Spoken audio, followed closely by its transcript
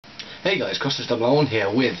Hey guys, Crosshairs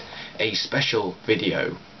here with a special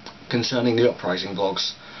video concerning the Uprising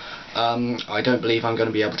vlogs. I don't believe I'm going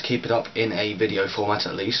to be able to keep it up in a video format,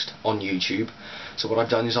 at least, on YouTube. So what I've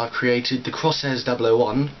done is I've created the Crosshairs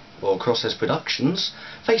 001, or Crosshairs Productions,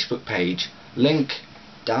 Facebook page. Link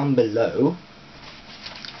down below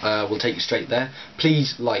will take you straight there.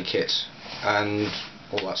 Please like it, and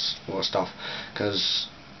all that stuff, because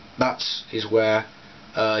that is where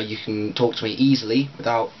you can talk to me easily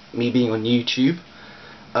without me being on YouTube.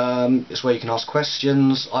 It's where you can ask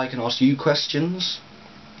questions, I can ask you questions,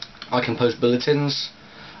 I can post bulletins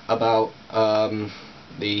about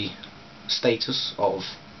the status of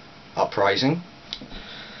Uprising.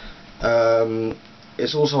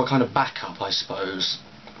 It's also a kind of backup, I suppose,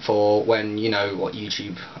 for when you know what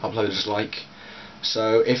YouTube uploaders like.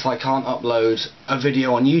 So if I can't upload a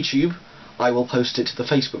video on YouTube, I will post it to the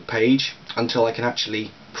Facebook page until I can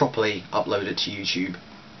actually properly upload it to YouTube.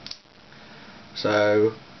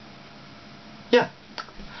 So yeah,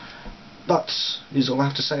 that is all I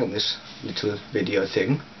have to say on this little video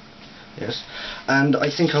thing. Yes, and I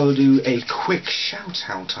think I'll do a quick shout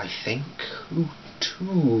out. I think who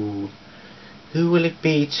to? Who will it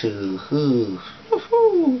be to? Who?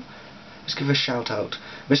 Let's give a shout out,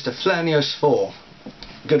 Mr. Flernios4,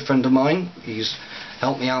 good friend of mine. He's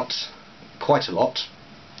helped me out quite a lot.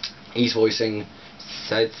 He's voicing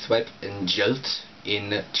Sideswipe and Jolt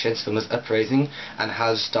in Transformers Uprising, and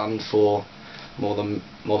has done for more than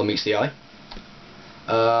meets the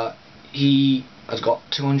eye. He has got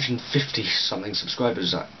 250 something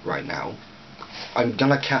subscribers right now. I'm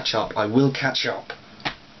gonna catch up. I will catch up.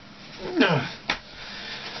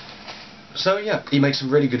 So yeah, he makes some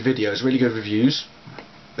really good videos, really good reviews.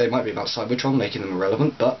 They might be about Cybertron, making them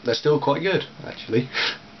irrelevant, but they're still quite good, actually.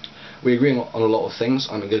 We agree on a lot of things.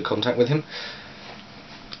 I'm in good contact with him.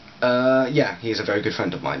 Yeah, he's a very good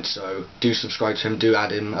friend of mine, so do subscribe to him, do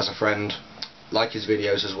add him as a friend, like his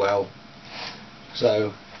videos as well.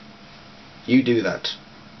 So, you do that.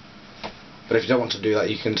 But if you don't want to do that,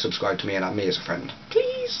 you can subscribe to me and add me as a friend.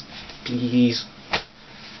 Please! Please!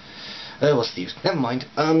 What's the use? Never mind.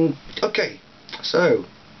 Okay, so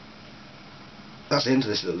that's the end of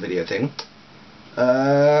this little video thing.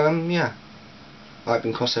 Yeah. I've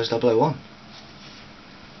been Crosshairs 001.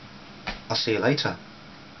 I'll see you later.